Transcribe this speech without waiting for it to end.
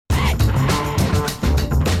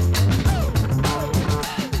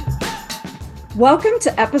Welcome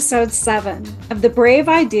to episode 7 of the Brave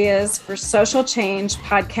Ideas for Social Change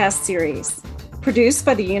podcast series, produced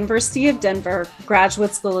by the University of Denver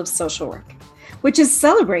Graduate School of Social Work, which is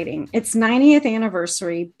celebrating its 90th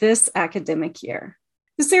anniversary this academic year.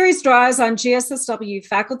 The series draws on GSSW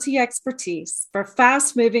faculty expertise for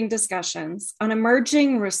fast-moving discussions on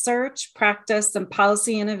emerging research, practice, and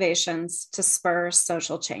policy innovations to spur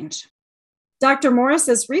social change. Dr.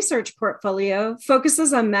 Morris's research portfolio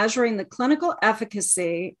focuses on measuring the clinical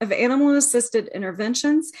efficacy of animal-assisted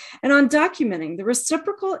interventions and on documenting the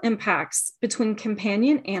reciprocal impacts between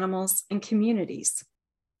companion animals and communities.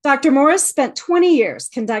 Dr. Morris spent 20 years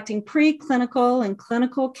conducting preclinical and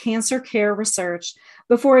clinical cancer care research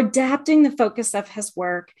before adapting the focus of his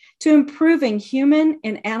work to improving human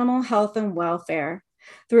and animal health and welfare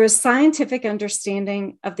through a scientific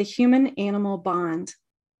understanding of the human-animal bond.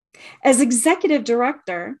 As executive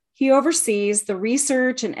director, he oversees the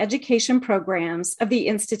research and education programs of the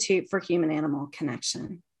Institute for Human-Animal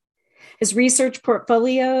Connection. His research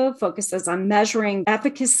portfolio focuses on measuring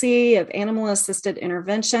efficacy of animal-assisted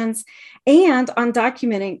interventions and on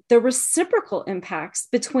documenting the reciprocal impacts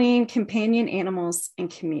between companion animals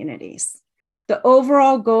and communities. The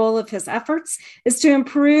overall goal of his efforts is to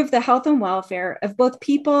improve the health and welfare of both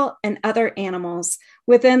people and other animals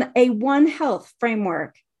within a One Health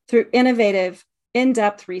framework through innovative,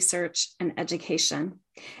 in-depth research and education.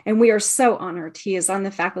 And we are so honored he is on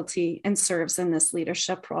the faculty and serves in this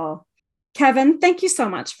leadership role. Kevin, thank you so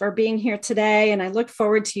much for being here today, and I look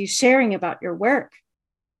forward to you sharing about your work.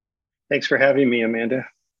 Thanks for having me, Amanda.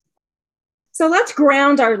 So let's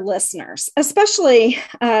ground our listeners, especially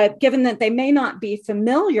given that they may not be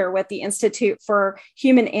familiar with the Institute for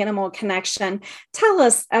Human-Animal Connection. Tell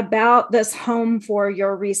us about this home for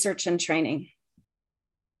your research and training.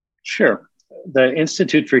 Sure. The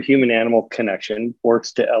Institute for Human-Animal Connection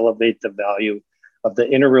works to elevate the value of the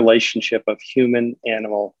interrelationship of human,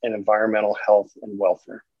 animal, and environmental health and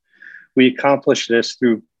welfare. We accomplish this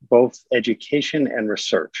through both education and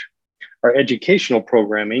research. Our educational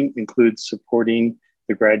programming includes supporting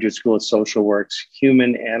the Graduate School of Social Work's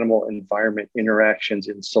Human-Animal Environment Interactions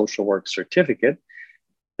in Social Work certificate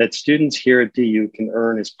that students here at DU can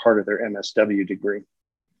earn as part of their MSW degree.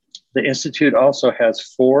 The Institute also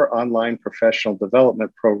has 4 online professional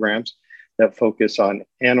development programs that focus on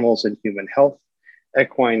animals and human health,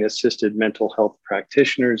 equine-assisted mental health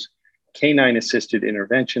practitioners, canine-assisted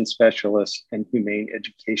intervention specialists, and humane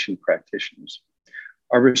education practitioners.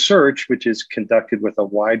 Our research, which is conducted with a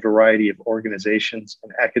wide variety of organizations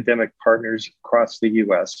and academic partners across the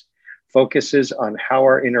U.S., focuses on how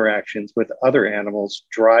our interactions with other animals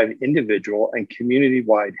drive individual and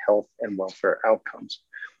community-wide health and welfare outcomes.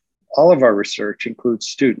 All of our research includes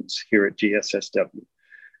students here at GSSW.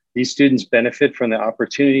 These students benefit from the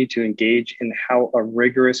opportunity to engage in how a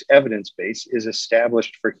rigorous evidence base is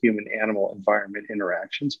established for human-animal environment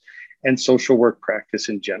interactions and social work practice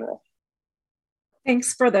in general.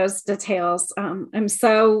 Thanks for those details. I'm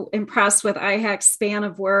so impressed with IHEC's span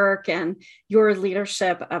of work and your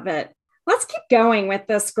leadership of it. Let's keep going with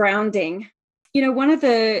this grounding. You know, one of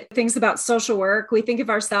the things about social work, we think of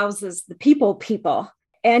ourselves as the people.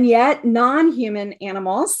 And yet non-human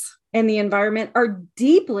animals and the environment are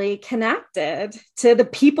deeply connected to the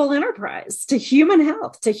people enterprise, to human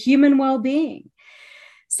health, to human well-being.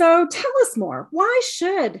 So tell us more. Why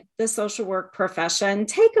should the social work profession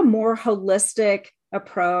take a more holistic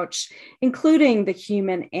approach, including the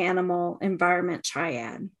human-animal environment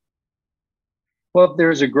triad? Well,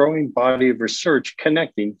 there's a growing body of research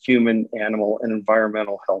connecting human, animal, and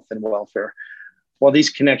environmental health and welfare. While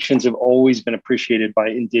these connections have always been appreciated by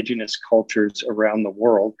indigenous cultures around the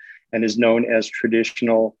world and is known as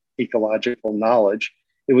traditional ecological knowledge,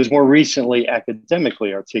 it was more recently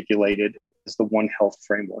academically articulated as the One Health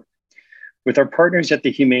framework. With our partners at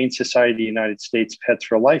the Humane Society of the United States Pets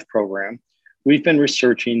for Life program, we've been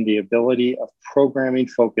researching the ability of programming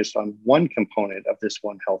focused on one component of this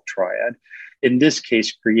One Health triad, in this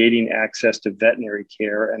case, creating access to veterinary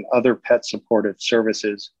care and other pet supportive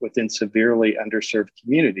services within severely underserved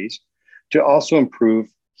communities to also improve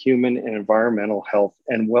human and environmental health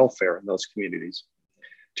and welfare in those communities.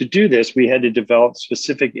 To do this, we had to develop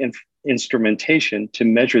specific instrumentation to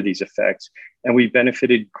measure these effects, and we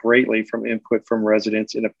benefited greatly from input from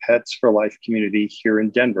residents in a Pets for Life community here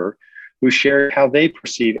in Denver, who shared how they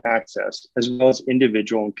perceive access, as well as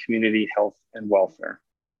individual and community health and welfare.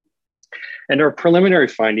 And our preliminary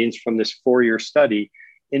findings from this 4-year study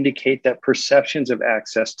indicate that perceptions of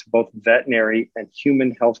access to both veterinary and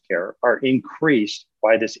human healthcare are increased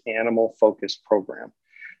by this animal-focused program.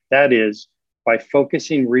 That is, by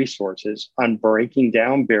focusing resources on breaking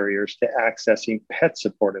down barriers to accessing pet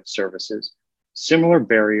supportive services. Similar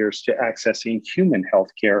barriers to accessing human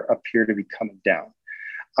healthcare appear to be coming down.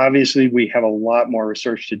 Obviously, we have a lot more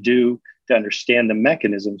research to do to understand the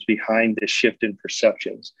mechanisms behind this shift in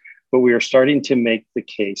perceptions, but we are starting to make the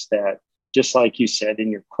case that, just like you said in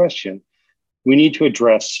your question, we need to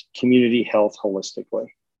address community health holistically.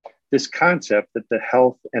 This concept that the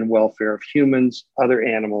health and welfare of humans, other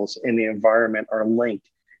animals, and the environment are linked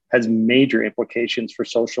has major implications for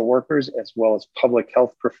social workers as well as public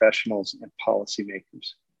health professionals and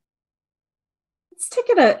policymakers. Let's take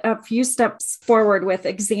it a few steps forward with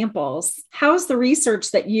examples. How is the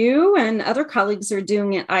research that you and other colleagues are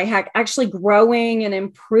doing at IHAC actually growing and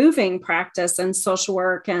improving practice in social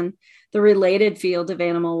work and the related field of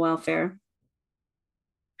animal welfare?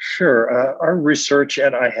 Sure. Our research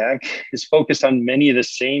at IHAC is focused on many of the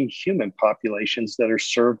same human populations that are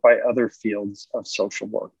served by other fields of social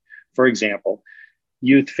work. For example,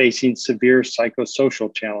 youth facing severe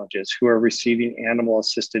psychosocial challenges who are receiving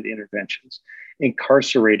animal-assisted interventions,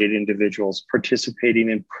 incarcerated individuals participating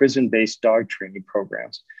in prison-based dog training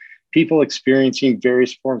programs, people experiencing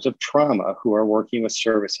various forms of trauma who are working with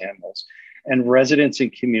service animals, and residents in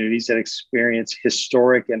communities that experience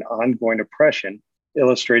historic and ongoing oppression,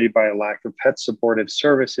 illustrated by a lack of pet supportive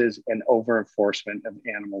services and over-enforcement of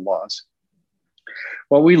animal laws.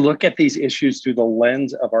 While we look at these issues through the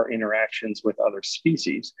lens of our interactions with other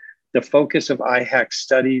species, the focus of IHAC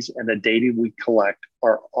studies and the data we collect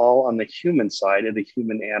are all on the human side of the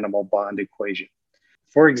human-animal bond equation.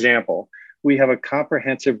 For example, we have a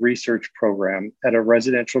comprehensive research program at a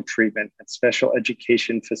residential treatment and special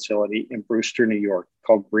education facility in Brewster, New York,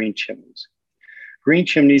 called Green Chimneys. Green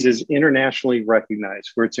Chimneys is internationally recognized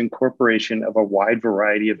for its incorporation of a wide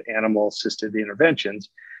variety of animal-assisted interventions,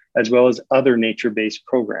 as well as other nature-based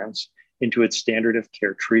programs, into its standard of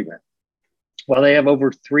care treatment. While they have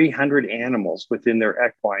over 300 animals within their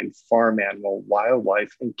equine, farm animal,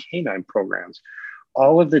 wildlife, and canine programs,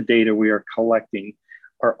 all of the data we are collecting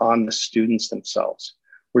are on the students themselves.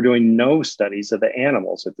 We're doing no studies of the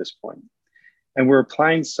animals at this point. And we're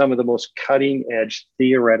applying some of the most cutting-edge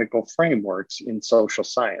theoretical frameworks in social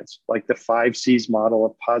science, like the 5Cs model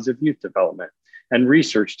of positive youth development, and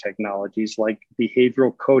research technologies like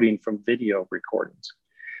behavioral coding from video recordings,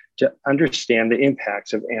 to understand the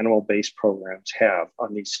impacts of animal-based programs have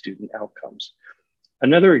on these student outcomes.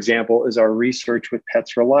 Another example is our research with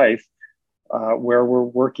Pets for Life, where we're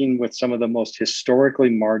working with some of the most historically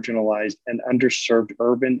marginalized and underserved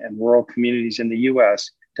urban and rural communities in the US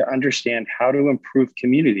to understand how to improve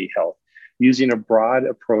community health using a broad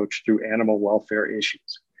approach through animal welfare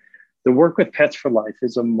issues. The work with Pets for Life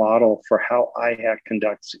is a model for how IHAC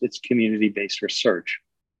conducts its community-based research,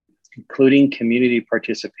 including community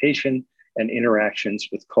participation and interactions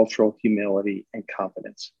with cultural humility and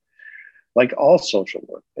competence. Like all social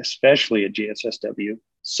work, especially at GSSW,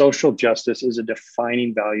 social justice is a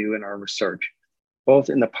defining value in our research, both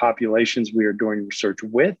in the populations we are doing research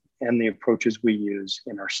with and the approaches we use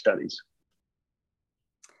in our studies.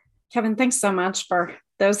 Kevin, thanks so much for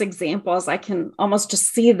those examples. I can almost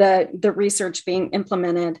just see the research being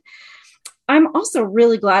implemented. I'm also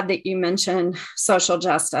really glad that you mentioned social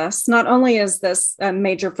justice. Not only is this a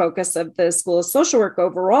major focus of the School of Social Work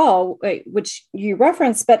overall, which you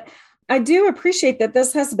referenced, but I do appreciate that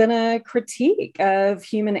this has been a critique of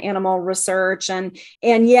human animal research, and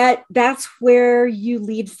yet that's where you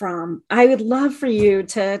lead from. I would love for you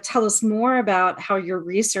to tell us more about how your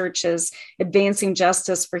research is advancing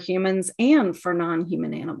justice for humans and for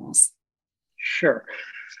non-human animals. Sure.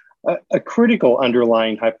 A critical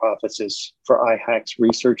underlying hypothesis for IHAC's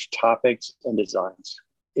research topics and designs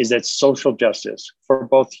is that social justice for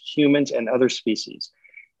both humans and other species,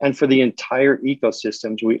 and for the entire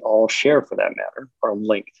ecosystems we all share for that matter, are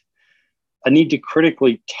linked. A need to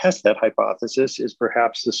critically test that hypothesis is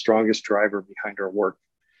perhaps the strongest driver behind our work.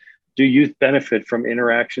 Do youth benefit from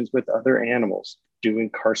interactions with other animals? Do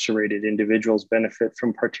incarcerated individuals benefit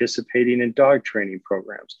from participating in dog training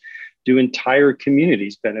programs? Do entire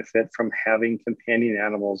communities benefit from having companion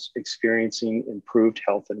animals experiencing improved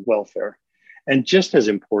health and welfare? And just as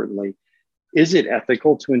importantly, is it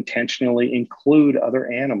ethical to intentionally include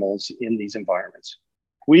other animals in these environments?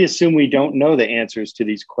 We assume we don't know the answers to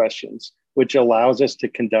these questions, which allows us to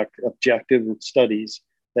conduct objective studies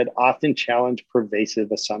that often challenge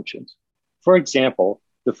pervasive assumptions. For example,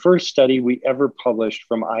 the first study we ever published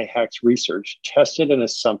from IHAC's research tested an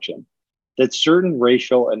assumption that certain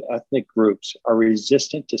racial and ethnic groups are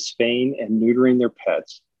resistant to spaying and neutering their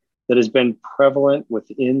pets that has been prevalent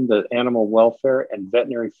within the animal welfare and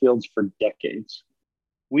veterinary fields for decades.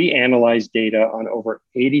 We analyzed data on over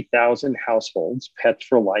 80,000 households Pets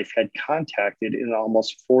for Life had contacted in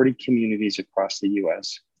almost 40 communities across the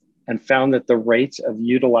US, and found that the rates of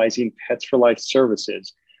utilizing Pets for Life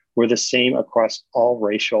services were the same across all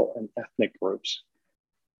racial and ethnic groups.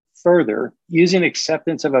 Further, using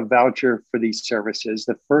acceptance of a voucher for these services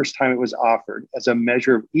the first time it was offered as a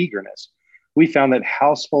measure of eagerness, we found that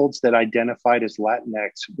households that identified as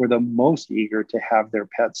Latinx were the most eager to have their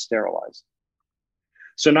pets sterilized.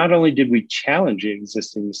 So not only did we challenge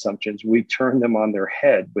existing assumptions, we turned them on their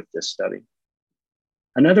head with this study.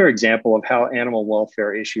 Another example of how animal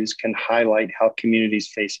welfare issues can highlight how communities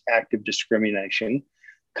face active discrimination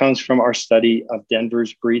comes from our study of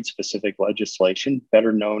Denver's breed-specific legislation,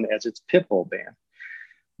 better known as its pit bull ban.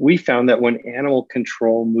 We found that when animal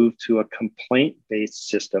control moved to a complaint-based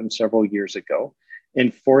system several years ago,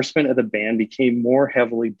 enforcement of the ban became more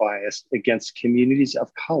heavily biased against communities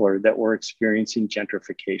of color that were experiencing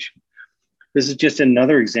gentrification. This is just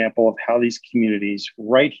another example of how these communities,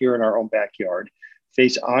 right here in our own backyard,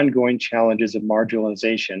 face ongoing challenges of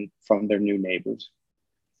marginalization from their new neighbors.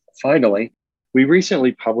 Finally, we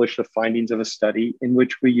recently published the findings of a study in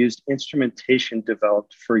which we used instrumentation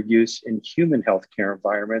developed for use in human healthcare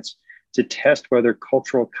environments to test whether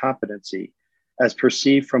cultural competency, as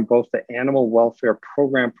perceived from both the animal welfare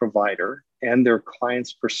program provider and their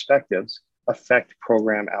clients' perspectives, affect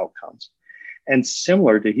program outcomes. And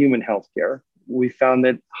similar to human healthcare, we found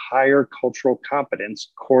that higher cultural competence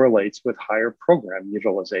correlates with higher program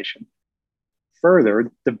utilization.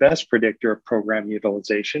 Further, the best predictor of program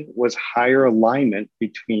utilization was higher alignment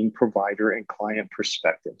between provider and client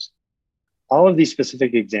perspectives. All of these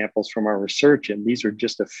specific examples from our research, and these are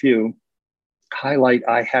just a few, highlight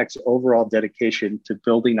IHAC's overall dedication to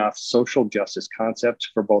building off social justice concepts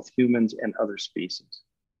for both humans and other species.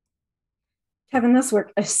 Kevin, this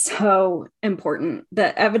work is so important.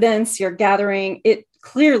 The evidence you're gathering, it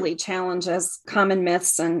clearly challenges common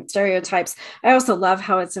myths and stereotypes. I also love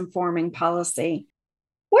how it's informing policy.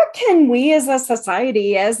 What can we as a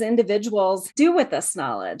society, as individuals, do with this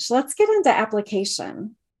knowledge? Let's get into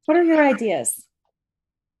application. What are your ideas?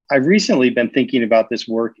 I've recently been thinking about this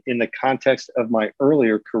work in the context of my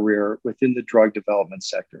earlier career within the drug development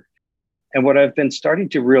sector. And what I've been starting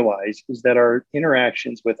to realize is that our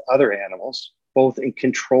interactions with other animals, both in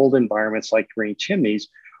controlled environments like green chimneys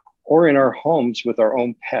or in our homes with our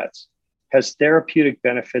own pets, has therapeutic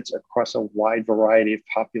benefits across a wide variety of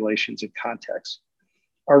populations and contexts.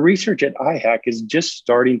 Our research at IHAC is just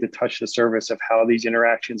starting to touch the surface of how these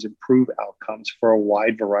interactions improve outcomes for a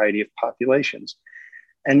wide variety of populations.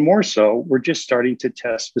 And more so, we're just starting to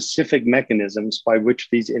test specific mechanisms by which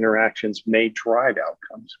these interactions may drive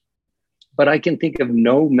outcomes. But I can think of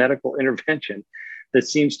no medical intervention that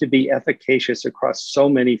seems to be efficacious across so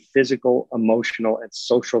many physical, emotional, and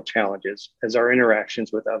social challenges as our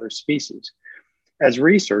interactions with other species. As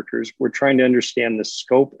researchers, we're trying to understand the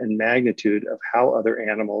scope and magnitude of how other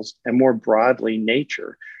animals, and more broadly,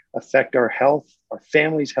 nature, affect our health, our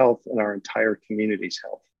family's health, and our entire community's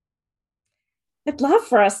health. I'd love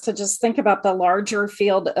for us to just think about the larger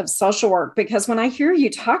field of social work, because when I hear you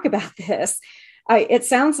talk about this, it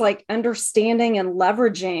sounds like understanding and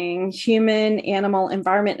leveraging human, animal,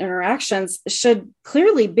 environment interactions should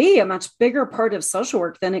clearly be a much bigger part of social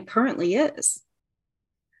work than it currently is.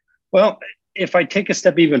 Well, if I take a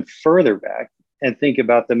step even further back and think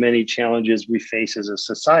about the many challenges we face as a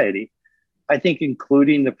society, I think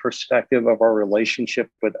including the perspective of our relationship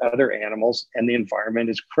with other animals and the environment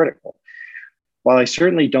is critical. While I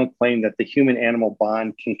certainly don't claim that the human-animal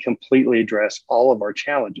bond can completely address all of our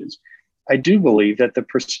challenges, I do believe that the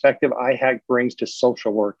perspective IHAC brings to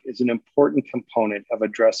social work is an important component of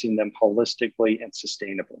addressing them holistically and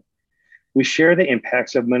sustainably. We share the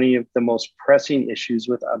impacts of many of the most pressing issues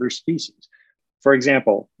with other species. For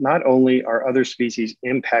example, not only are other species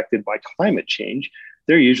impacted by climate change,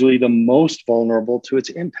 they're usually the most vulnerable to its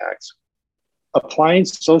impacts. Applying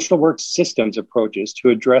social work systems approaches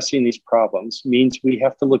to addressing these problems means we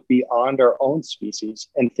have to look beyond our own species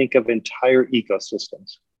and think of entire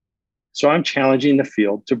ecosystems. So I'm challenging the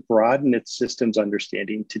field to broaden its systems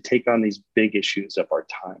understanding to take on these big issues of our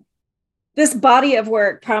time. This body of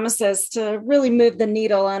work promises to really move the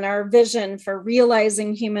needle on our vision for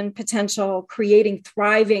realizing human potential, creating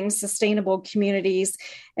thriving, sustainable communities,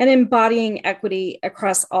 and embodying equity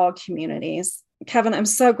across all communities. Kevin, I'm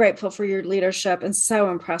so grateful for your leadership and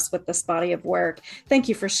so impressed with this body of work. Thank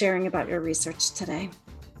you for sharing about your research today.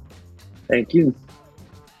 Thank you.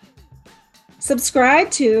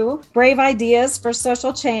 Subscribe to Brave Ideas for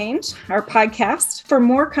Social Change, our podcast, for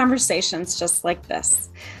more conversations just like this.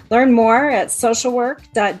 Learn more at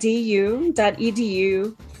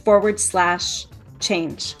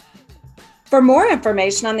socialwork.du.edu/change. For more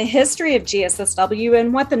information on the history of GSSW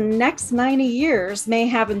and what the next 90 years may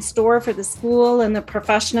have in store for the school and the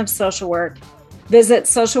profession of social work, visit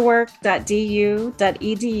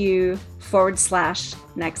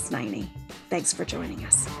socialwork.du.edu/next90. Thanks for joining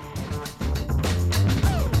us.